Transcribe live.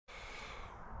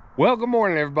Well, good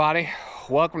morning, everybody.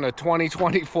 Welcome to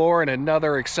 2024 and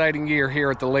another exciting year here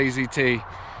at the Lazy T.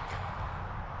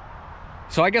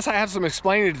 So I guess I have some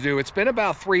explaining to do. It's been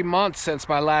about 3 months since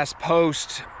my last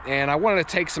post, and I wanted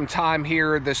to take some time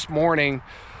here this morning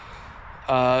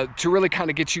to really kind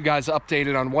of get you guys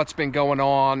updated on what's been going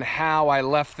on, how I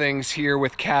left things here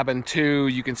with cabin 2.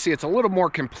 You can see it's a little more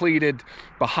completed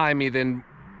behind me than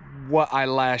what I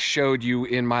last showed you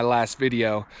in my last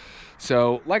video.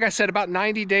 So like I said, about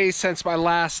 90 days since my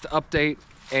last update,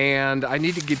 and I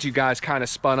need to get you guys kind of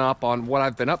spun up on what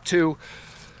I've been up to,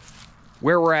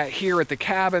 where we're at here at the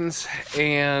cabins,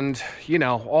 and you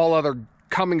know, all other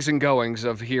comings and goings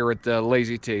of here at the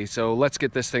Lazy T. So let's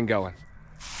get this thing going.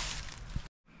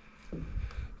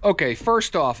 Okay,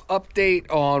 first off,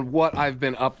 update on what I've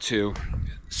been up to.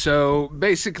 So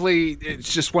basically,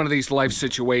 it's just one of these life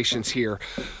situations here.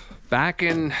 Back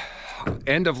in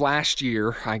end of last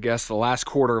year, I guess the last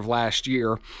quarter of last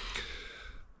year,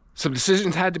 some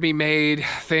decisions had to be made,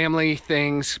 family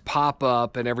things pop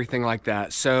up and everything like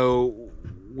that. So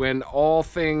when all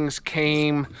things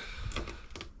came,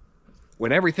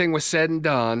 when everything was said and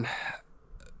done,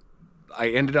 I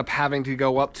ended up having to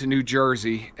go up to New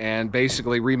Jersey and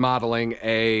basically remodeling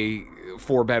a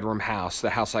 4-bedroom house, the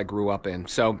house I grew up in.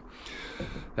 So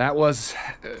that was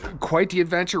quite the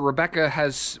adventure. Rebecca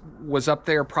was up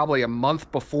there probably a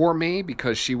month before me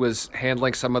because she was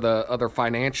handling some of the other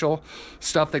financial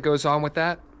stuff that goes on with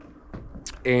that.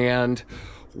 And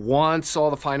once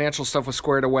all the financial stuff was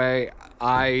squared away,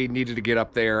 I needed to get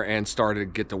up there and started to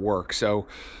get to work. So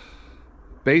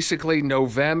basically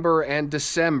November and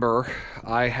December,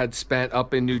 I had spent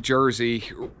up in New Jersey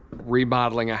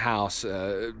remodeling a house.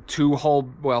 3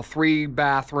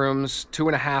 bathrooms,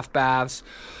 2.5 baths.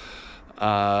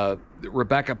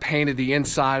 Rebecca painted the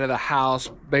inside of the house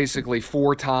basically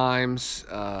 4 times.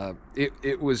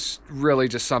 It was really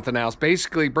just something else.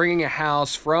 Basically bringing a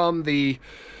house from the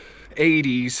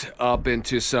 80s up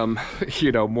into some,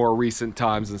 you know, more recent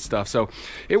times and stuff. So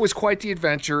it was quite the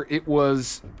adventure. It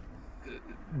was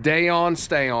day on,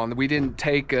 stay on. We didn't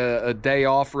take a day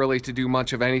off really to do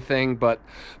much of anything but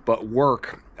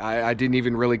work. I didn't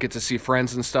even really get to see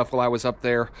friends and stuff while I was up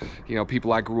there, you know,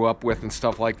 people I grew up with and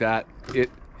stuff like that.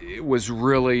 It was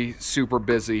really super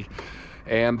busy.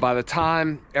 And by the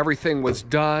time everything was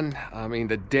done, I mean,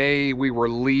 the day we were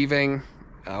leaving,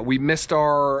 we missed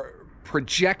our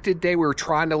projected day. We were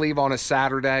trying to leave on a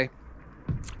Saturday,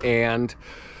 and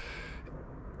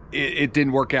it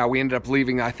didn't work out. We ended up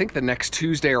leaving, I think, the next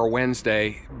Tuesday or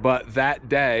Wednesday. But that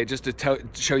day, just to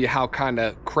show you how kind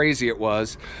of crazy it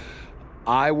was,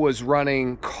 I was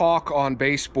running caulk on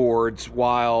baseboards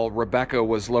while Rebecca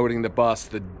was loading the bus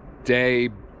the day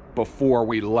before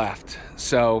we left.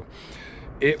 So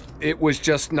it was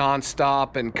just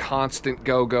nonstop and constant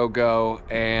go.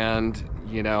 And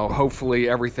you know, hopefully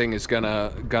everything is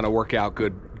gonna work out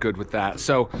good with that.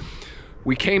 So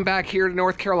we came back here to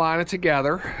North Carolina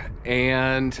together,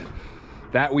 and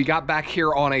that we got back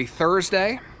here on a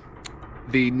Thursday.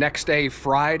 The next day,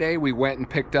 Friday, we went and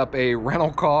picked up a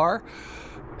rental car,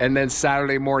 and then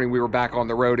Saturday morning we were back on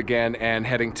the road again and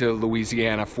heading to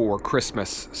Louisiana for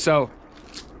Christmas. So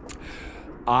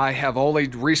I have only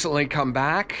recently come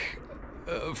back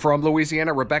from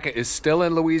Louisiana. Rebecca is still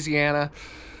in Louisiana.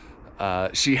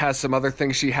 She has some other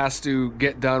things she has to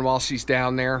get done while she's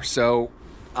down there, so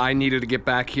I needed to get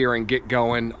back here and get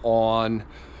going on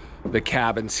the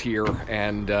cabins here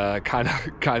and kind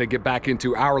of get back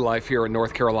into our life here in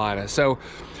North Carolina. So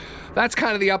that's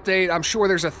kind of the update. I'm sure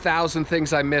there's 1,000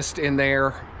 things I missed in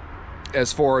there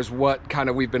as far as what kind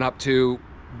of we've been up to,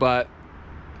 but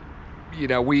you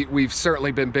know, we've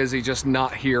certainly been busy, just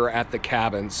not here at the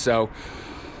cabins. So,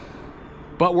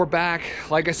 but we're back.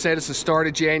 Like I said, it's the start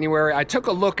of January. I took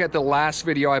a look at the last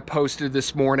video I posted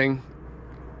this morning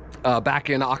back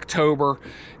in October,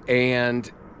 and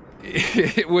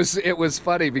it was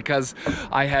funny because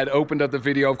I had opened up the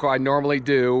video, of course I normally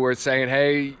do, where it's saying,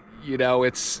 hey, you know,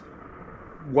 it's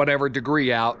whatever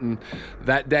degree out, and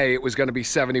that day it was going to be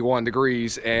 71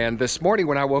 degrees, and this morning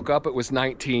when I woke up it was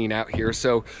 19 out here.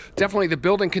 So definitely the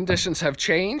building conditions have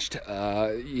changed.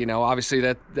 You know,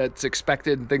 obviously that's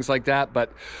expected and things like that,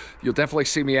 but you'll definitely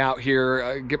see me out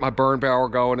here, get my burn barrel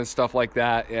going and stuff like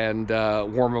that, and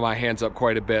warming my hands up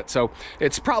quite a bit. So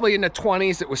it's probably in the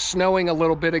 20s. It was snowing a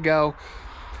little bit ago.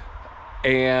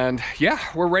 And yeah,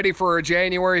 we're ready for a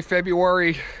January,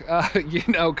 February, you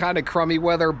know, kind of crummy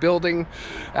weather building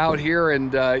out here,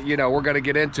 and you know, we're going to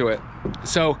get into it.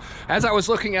 So as I was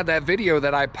looking at that video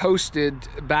that I posted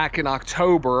back in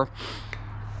October,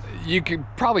 you can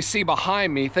probably see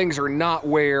behind me, things are not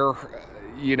where,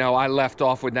 you know, I left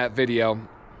off with that video.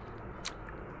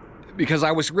 because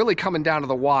I was really coming down to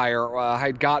the wire. I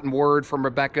had gotten word from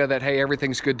Rebecca that, hey,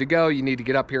 everything's good to go. You need to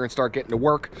get up here and start getting to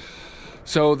work.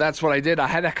 So that's what I did. I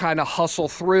had to kind of hustle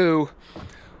through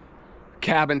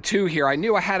cabin 2 here. I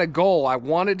knew I had a goal. I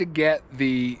wanted to get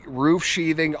the roof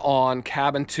sheathing on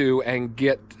cabin 2 and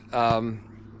get some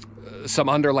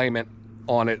underlayment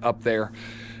on it up there,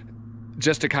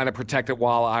 just to kind of protect it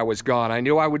while I was gone. I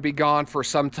knew I would be gone for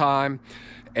some time,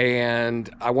 and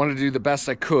I wanted to do the best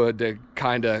I could to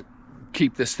kind of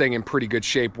keep this thing in pretty good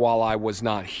shape while I was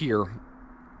not here.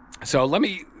 So let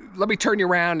me turn you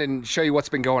around and show you what's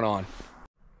been going on.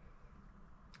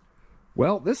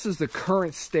 Well, this is the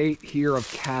current state here of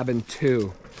cabin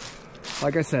 2.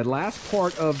 Like I said, last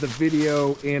part of the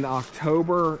video in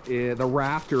October, the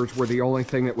rafters were the only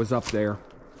thing that was up there.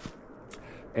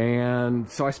 And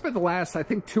so I spent the last, I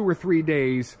think, 2 or 3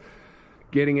 days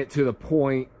getting it to the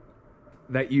point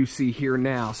that you see here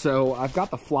now. So I've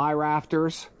got the fly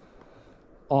rafters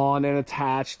on and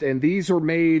attached, and these are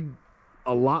made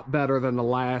a lot better than the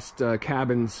last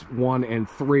cabins 1 and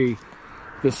 3.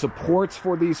 The supports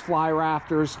for these fly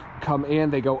rafters come in,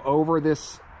 they go over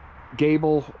this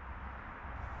gable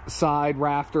side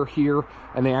rafter here,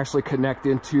 and they actually connect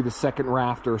into the second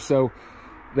rafter. So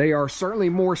they are certainly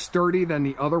more sturdy than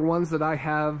the other ones that I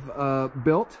have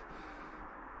built.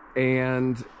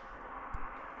 And,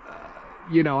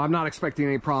 you know, I'm not expecting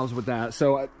any problems with that.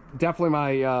 So definitely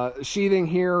my sheathing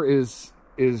here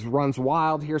runs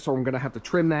wild here, so I'm going to have to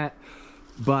trim that.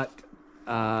 But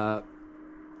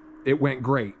it went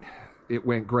great. It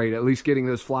went great. At least getting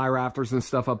those fly rafters and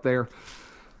stuff up there.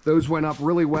 Those went up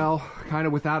really well, kind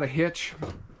of without a hitch.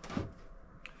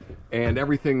 And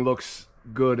everything looks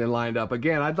good and lined up.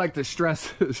 Again, I'd like to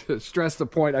stress the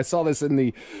point. I saw this in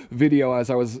the video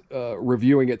as I was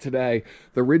reviewing it today.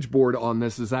 The ridge board on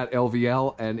this is at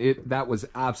LVL, and that was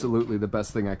absolutely the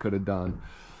best thing I could have done.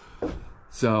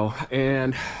 So,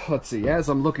 and let's see, as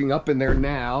I'm looking up in there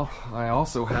now, I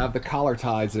also have the collar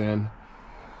ties in.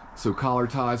 So collar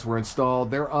ties were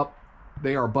installed. They're up.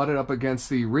 They are butted up against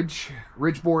the ridge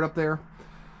board up there,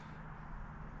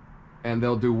 and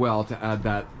they'll do well to add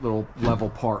that little level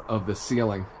part of the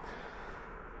ceiling.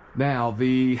 Now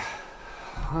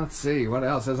let's see what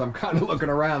else. As I'm kind of looking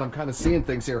around, I'm kind of seeing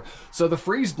things here. So the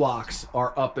freeze blocks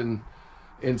are up and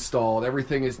installed.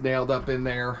 Everything is nailed up in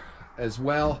there as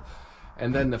well.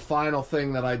 And then the final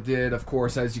thing that I did, of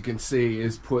course, as you can see,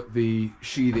 is put the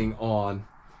sheathing on.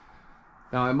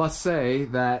 Now I must say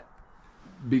that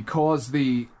because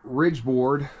the ridge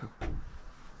board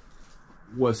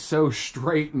was so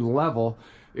straight and level,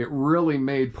 it really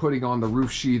made putting on the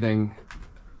roof sheathing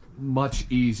much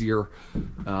easier.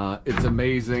 It's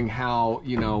amazing how,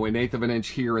 you know, 1/8 of an inch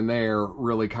here and there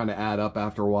really kind of add up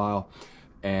after a while,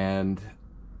 and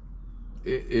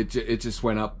it just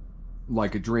went up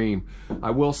like a dream.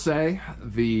 I will say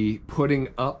the putting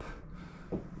up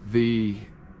the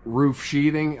roof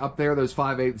sheathing up there, those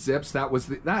 5/8 zips, that was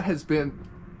the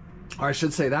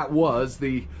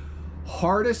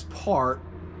hardest part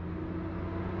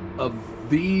of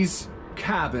these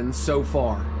cabins so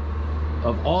far.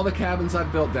 Of all the cabins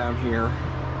I've built down here,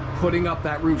 putting up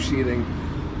that roof sheathing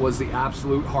was the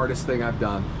absolute hardest thing I've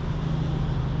done.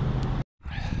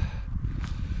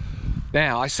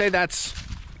 Now, I say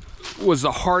was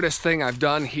the hardest thing I've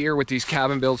done here with these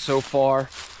cabin builds so far.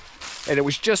 And it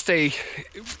was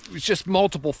just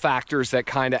multiple factors that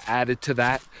kind of added to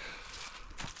that.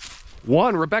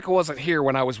 One, Rebecca wasn't here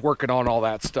when I was working on all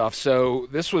that stuff. So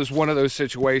this was one of those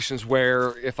situations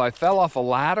where if I fell off a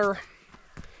ladder,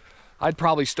 I'd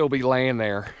probably still be laying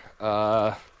there.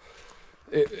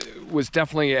 It was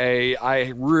definitely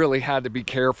I really had to be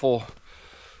careful.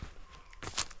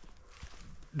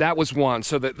 That was one.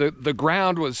 So the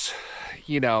ground was,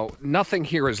 you know, nothing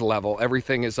here is level.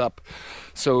 Everything is up.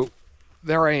 So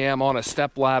there I am on a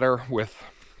step ladder with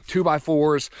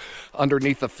 2x4s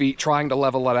underneath the feet, trying to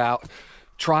level it out,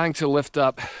 trying to lift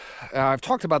up. I've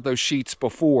talked about those sheets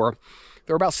before.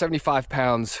 They're about 75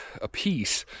 pounds a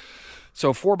piece.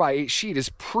 So a 4x8 sheet is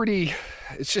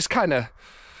it's just kind of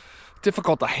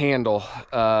difficult to handle.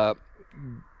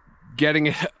 Getting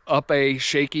it up a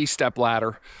shaky step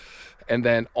ladder and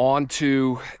then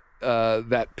onto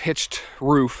that pitched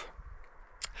roof.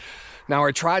 Now,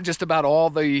 I tried just about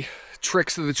all the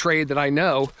tricks of the trade that I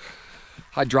know.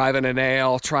 I drive in a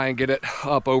nail, try and get it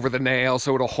up over the nail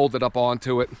so it'll hold it up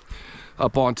onto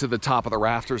the top of the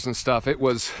rafters and stuff. It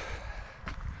was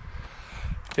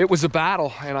a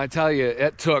battle, and I tell you,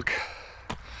 it took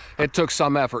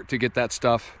some effort to get that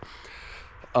stuff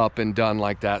up and done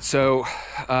like that. So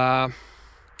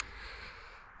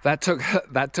That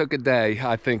took a day,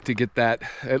 I think, to get that,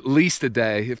 at least a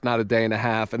day, if not a day and a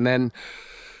half. And then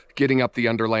getting up the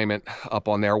underlayment up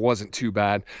on there wasn't too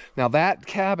bad. Now that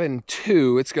cabin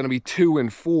 2, it's going to be 2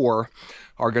 and 4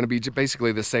 are going to be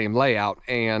basically the same layout,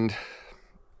 and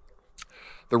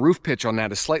the roof pitch on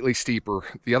that is slightly steeper.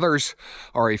 The others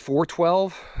are a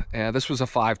 412, and this was a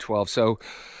 512. So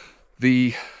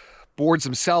the boards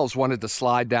themselves wanted to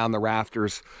slide down the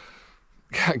rafters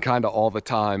kind of all the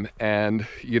time, and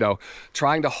you know,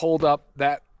 trying to hold up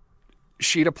that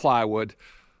sheet of plywood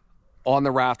on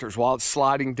the rafters while it's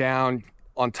sliding down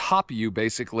on top of you,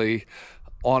 basically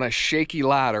on a shaky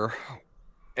ladder.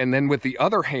 And then with the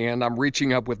other hand, I'm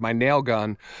reaching up with my nail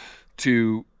gun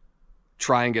to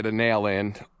try and get a nail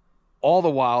in, all the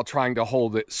while trying to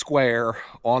hold it square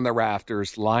on the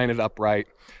rafters, line it up right.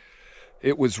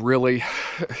 It was really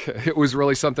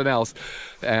something else.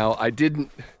 Now,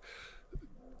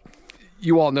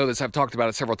 you all know this, I've talked about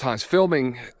it several times.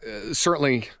 Filming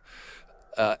certainly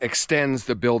extends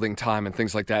the building time and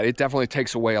things like that. It definitely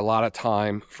takes away a lot of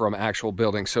time from actual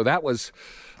building. So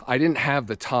I didn't have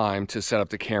the time to set up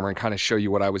the camera and kind of show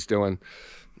you what I was doing.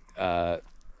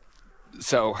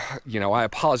 So, you know, I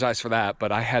apologize for that,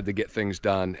 but I had to get things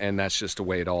done, and that's just the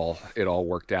way it all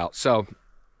worked out. So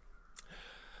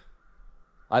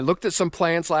I looked at some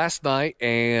plans last night,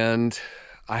 and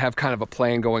I have kind of a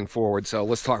plan going forward. So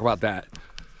let's talk about that.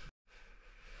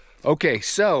 Okay,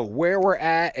 so where we're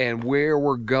at and where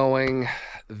we're going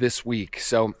this week.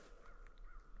 So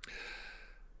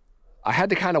I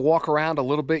had to kind of walk around a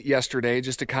little bit yesterday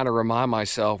just to kind of remind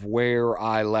myself where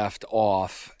I left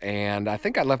off. And I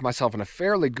think I left myself in a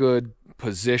fairly good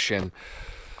position.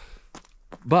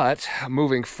 But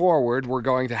moving forward, we're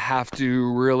going to have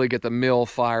to really get the mill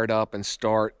fired up and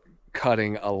start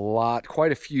cutting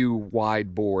quite a few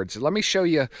wide boards. Let me show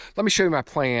you my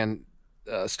plan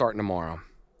starting tomorrow.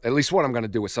 At least what I'm going to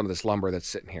do with some of this lumber that's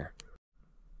sitting here.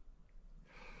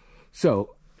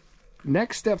 So,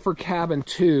 next step for cabin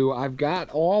 2, I've got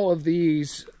all of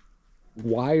these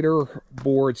wider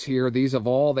boards here. They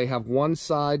have one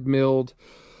side milled,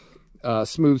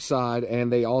 smooth side,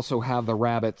 and they also have the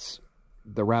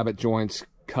rabbet joints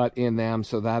cut in them.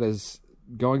 So that is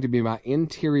going to be my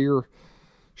interior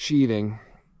sheathing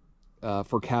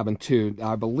for cabin 2.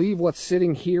 I believe what's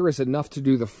sitting here is enough to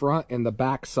do the front and the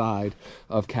back side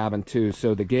of cabin 2.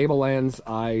 So the gable ends,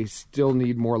 I still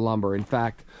need more lumber. In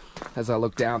fact, as I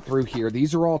look down through here,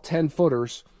 these are all 10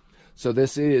 footers. So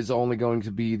this is only going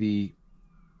to be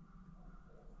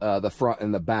the front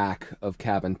and the back of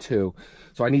cabin 2.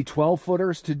 So I need 12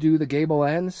 footers to do the gable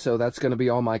ends. So that's going to be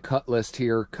on my cut list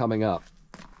here coming up.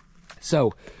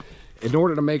 So in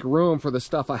order to make room for the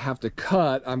stuff I have to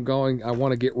cut, I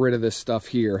want to get rid of this stuff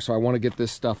here. So I want to get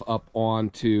this stuff up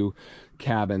onto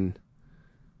cabin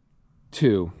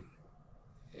 2.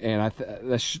 And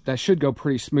that should go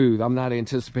pretty smooth. I'm not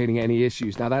anticipating any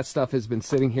issues. Now that stuff has been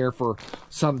sitting here for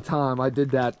some time. I did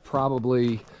that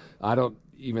probably, I don't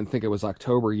even think it was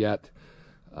October yet,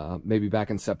 maybe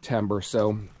back in September.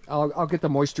 So I'll get the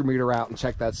moisture meter out and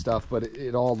check that stuff, but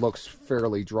it all looks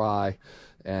fairly dry.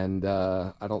 And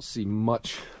I don't see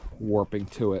much warping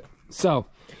to it. So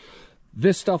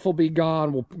this stuff will be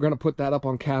gone. We're going to put that up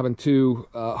on cabin 2,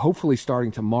 hopefully starting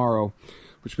tomorrow,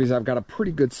 which means I've got a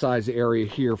pretty good size area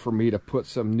here for me to put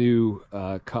some new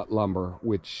cut lumber,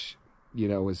 which, you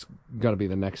know, is going to be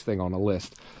the next thing on the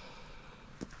list.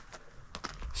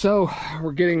 So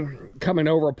we're coming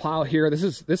over a pile here.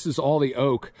 This is all the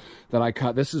oak that I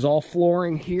cut. This is all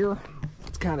flooring here.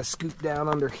 Let's kind of scoot down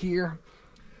under here.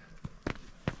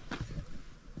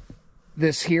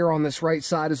 This here on this right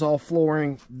side is all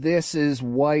flooring. This is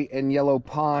white and yellow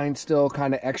pine, still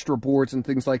kind of extra boards and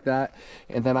things like that.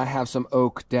 And then I have some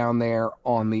oak down there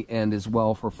on the end as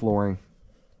well for flooring.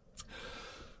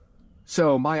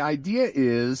 So my idea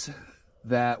is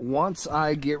that once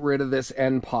I get rid of this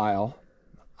end pile,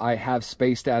 I have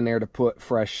space down there to put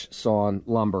fresh sawn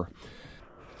lumber.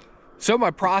 So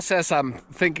my process, I'm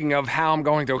thinking of how I'm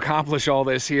going to accomplish all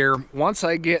this here. Once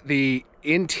I get the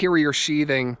interior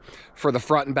sheathing for the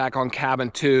front and back on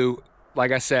cabin 2,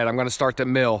 like I said, I'm going to start to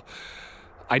mill.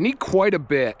 I need quite a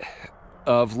bit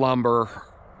of lumber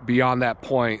beyond that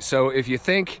point. So if you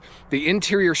think the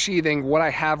interior sheathing, what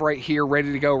I have right here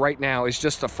ready to go right now is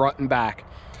just the front and back.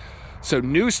 So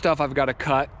new stuff I've got to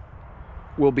cut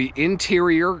will be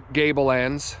interior gable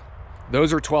ends.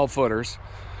 Those are 12 footers.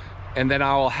 And then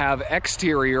I will have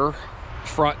exterior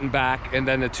front and back, and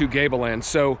then the 2 gable ends.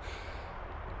 So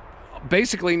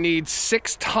basically need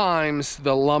 6 times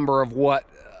the lumber of what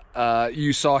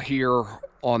you saw here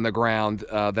on the ground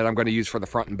that I'm going to use for the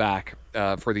front and back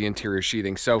for the interior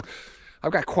sheathing. So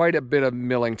I've got quite a bit of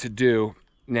milling to do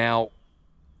now.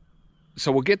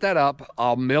 So we'll get that up.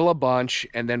 I'll mill a bunch,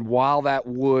 and then while that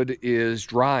wood is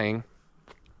drying,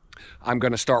 I'm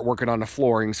going to start working on the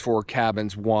floorings for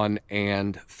cabins 1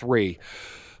 and 3.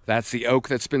 That's the oak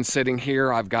that's been sitting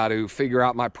here. I've got to figure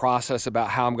out my process about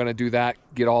how I'm going to do that,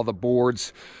 get all the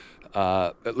boards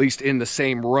at least in the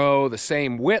same row, the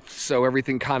same width, so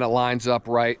everything kind of lines up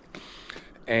right.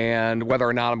 And whether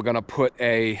or not I'm going to put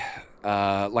a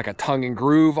like a tongue and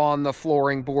groove on the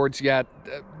flooring boards yet,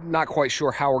 not quite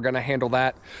sure how we're going to handle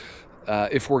that,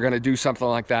 if we're going to do something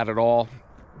like that at all.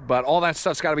 But all that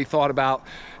stuff's got to be thought about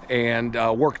and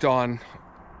worked on,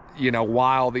 you know,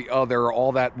 while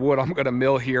all that wood I'm going to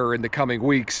mill here in the coming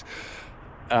weeks,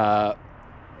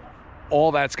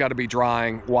 all that's got to be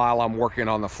drying while I'm working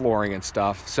on the flooring and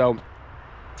stuff. So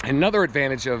another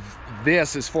advantage of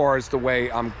this, as far as the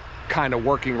way I'm kind of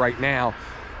working right now,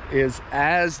 is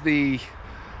as the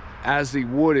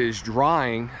wood is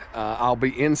drying, I'll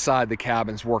be inside the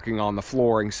cabins working on the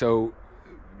flooring. So,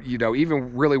 you know,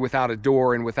 even really without a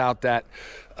door and without that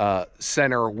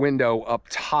center window up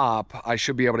top, I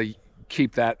should be able to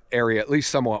keep that area at least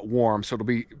somewhat warm. So it'll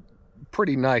be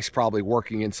pretty nice probably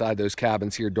working inside those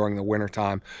cabins here during the winter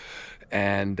time.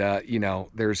 And you know,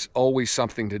 there's always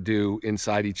something to do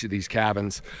inside each of these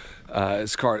cabins,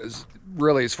 as far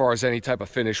as any type of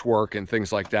finish work and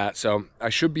things like that. So I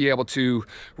should be able to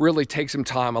really take some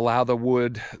time, allow the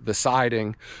wood, the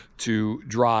siding to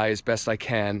dry as best I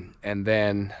can, and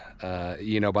then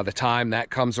you know, by the time that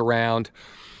comes around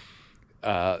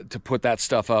to put that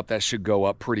stuff up, that should go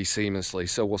up pretty seamlessly.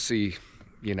 So we'll see,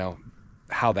 you know,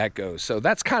 how that goes. So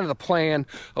that's kind of the plan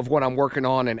of what I'm working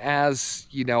on. And as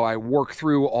you know, I work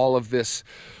through all of this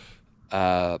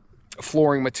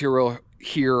flooring material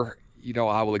here, you know,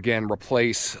 I will again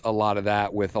replace a lot of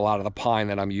that with a lot of the pine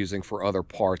that I'm using for other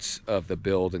parts of the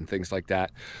build and things like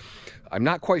that. I'm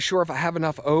not quite sure if I have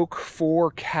enough oak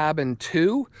for cabin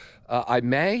 2. I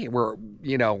may.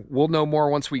 You know, we'll know more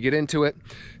once we get into it,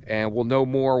 and we'll know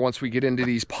more once we get into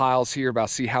these piles here about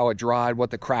see how it dried, what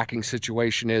the cracking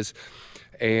situation is.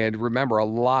 And remember, a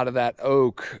lot of that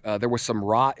oak, there was some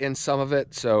rot in some of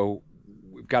it, so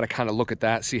we've got to kind of look at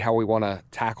that, see how we want to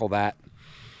tackle that.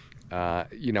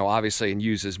 You know, obviously, and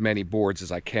use as many boards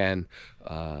as I can,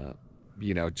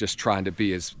 you know, just trying to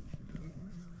be as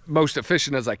most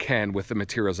efficient as I can with the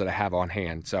materials that I have on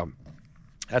hand. So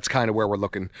that's kind of where we're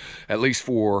looking, at least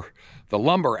for the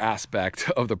lumber aspect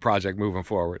of the project moving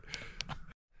forward.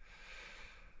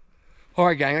 All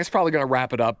right, gang, that's probably going to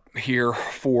wrap it up here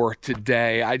for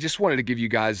today. I just wanted to give you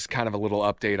guys kind of a little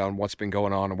update on what's been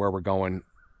going on and where we're going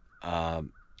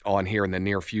on here in the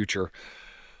near future.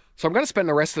 So I'm going to spend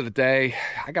the rest of the day,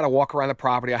 I got to walk around the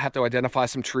property. I have to identify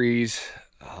some trees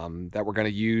that we're going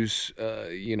to use,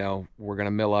 you know, we're going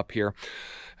to mill up here.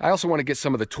 I also want to get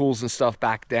some of the tools and stuff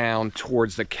back down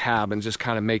towards the cabin, just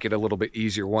kind of make it a little bit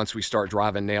easier once we start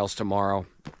driving nails tomorrow.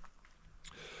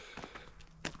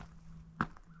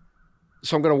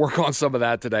 So I'm going to work on some of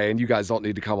that today, and you guys don't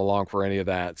need to come along for any of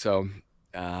that. So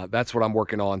that's what I'm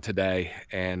working on today,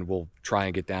 and we'll try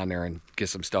and get down there and get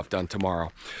some stuff done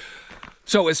tomorrow.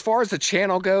 So as far as the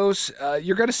channel goes,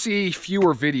 you're going to see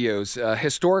fewer videos.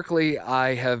 Historically,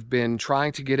 I have been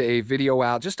trying to get a video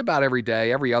out just about every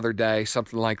day, every other day,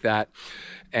 something like that.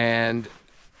 And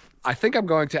I think I'm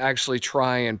going to actually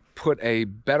try and put a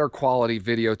better quality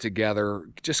video together,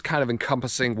 just kind of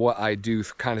encompassing what I do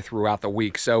kind of throughout the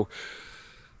week. So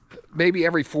maybe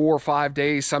every 4 or 5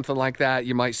 days, something like that,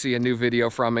 you might see a new video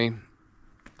from me.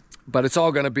 But it's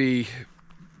all going to be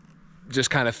just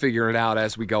kind of figuring it out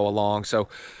as we go along. So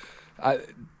I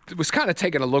was kind of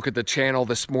taking a look at the channel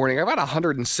this morning. I've got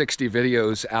 160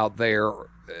 videos out there.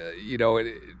 You know,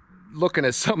 looking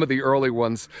at some of the early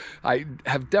ones, I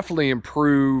have definitely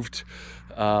improved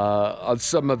on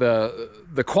some of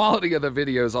the quality of the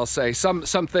videos. I'll say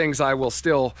some things I will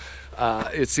still,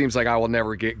 it seems like I will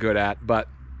never get good at, but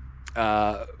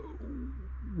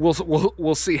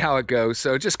we'll see how it goes.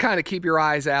 So just kind of keep your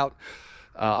eyes out.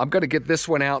 I'm going to get this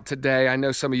one out today. I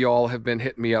know some of y'all have been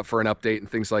hitting me up for an update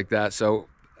and things like that. So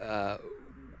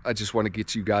I just want to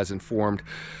get you guys informed.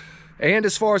 And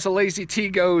as far as the Lazy T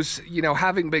goes, you know,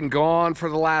 having been gone for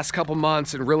the last couple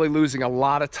months and really losing a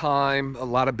lot of time, a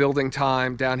lot of building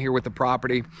time down here with the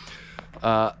property,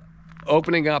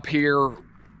 opening up here,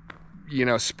 you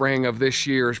know, spring of this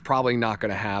year is probably not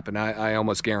going to happen. I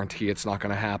almost guarantee it's not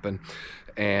going to happen.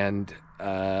 And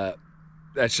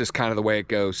that's just kind of the way it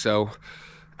goes. So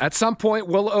at some point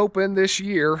we'll open this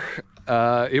year.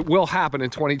 It will happen in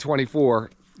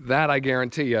 2024. That I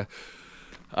guarantee you.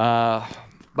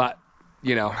 But,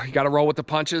 you know, you got to roll with the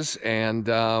punches, and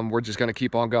we're just going to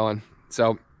keep on going.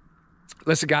 So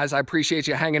listen, guys, I appreciate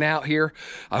you hanging out here.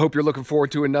 I hope you're looking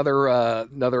forward to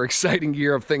another exciting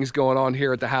year of things going on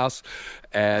here at the house.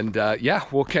 And yeah,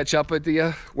 we'll catch up with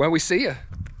you when we see you.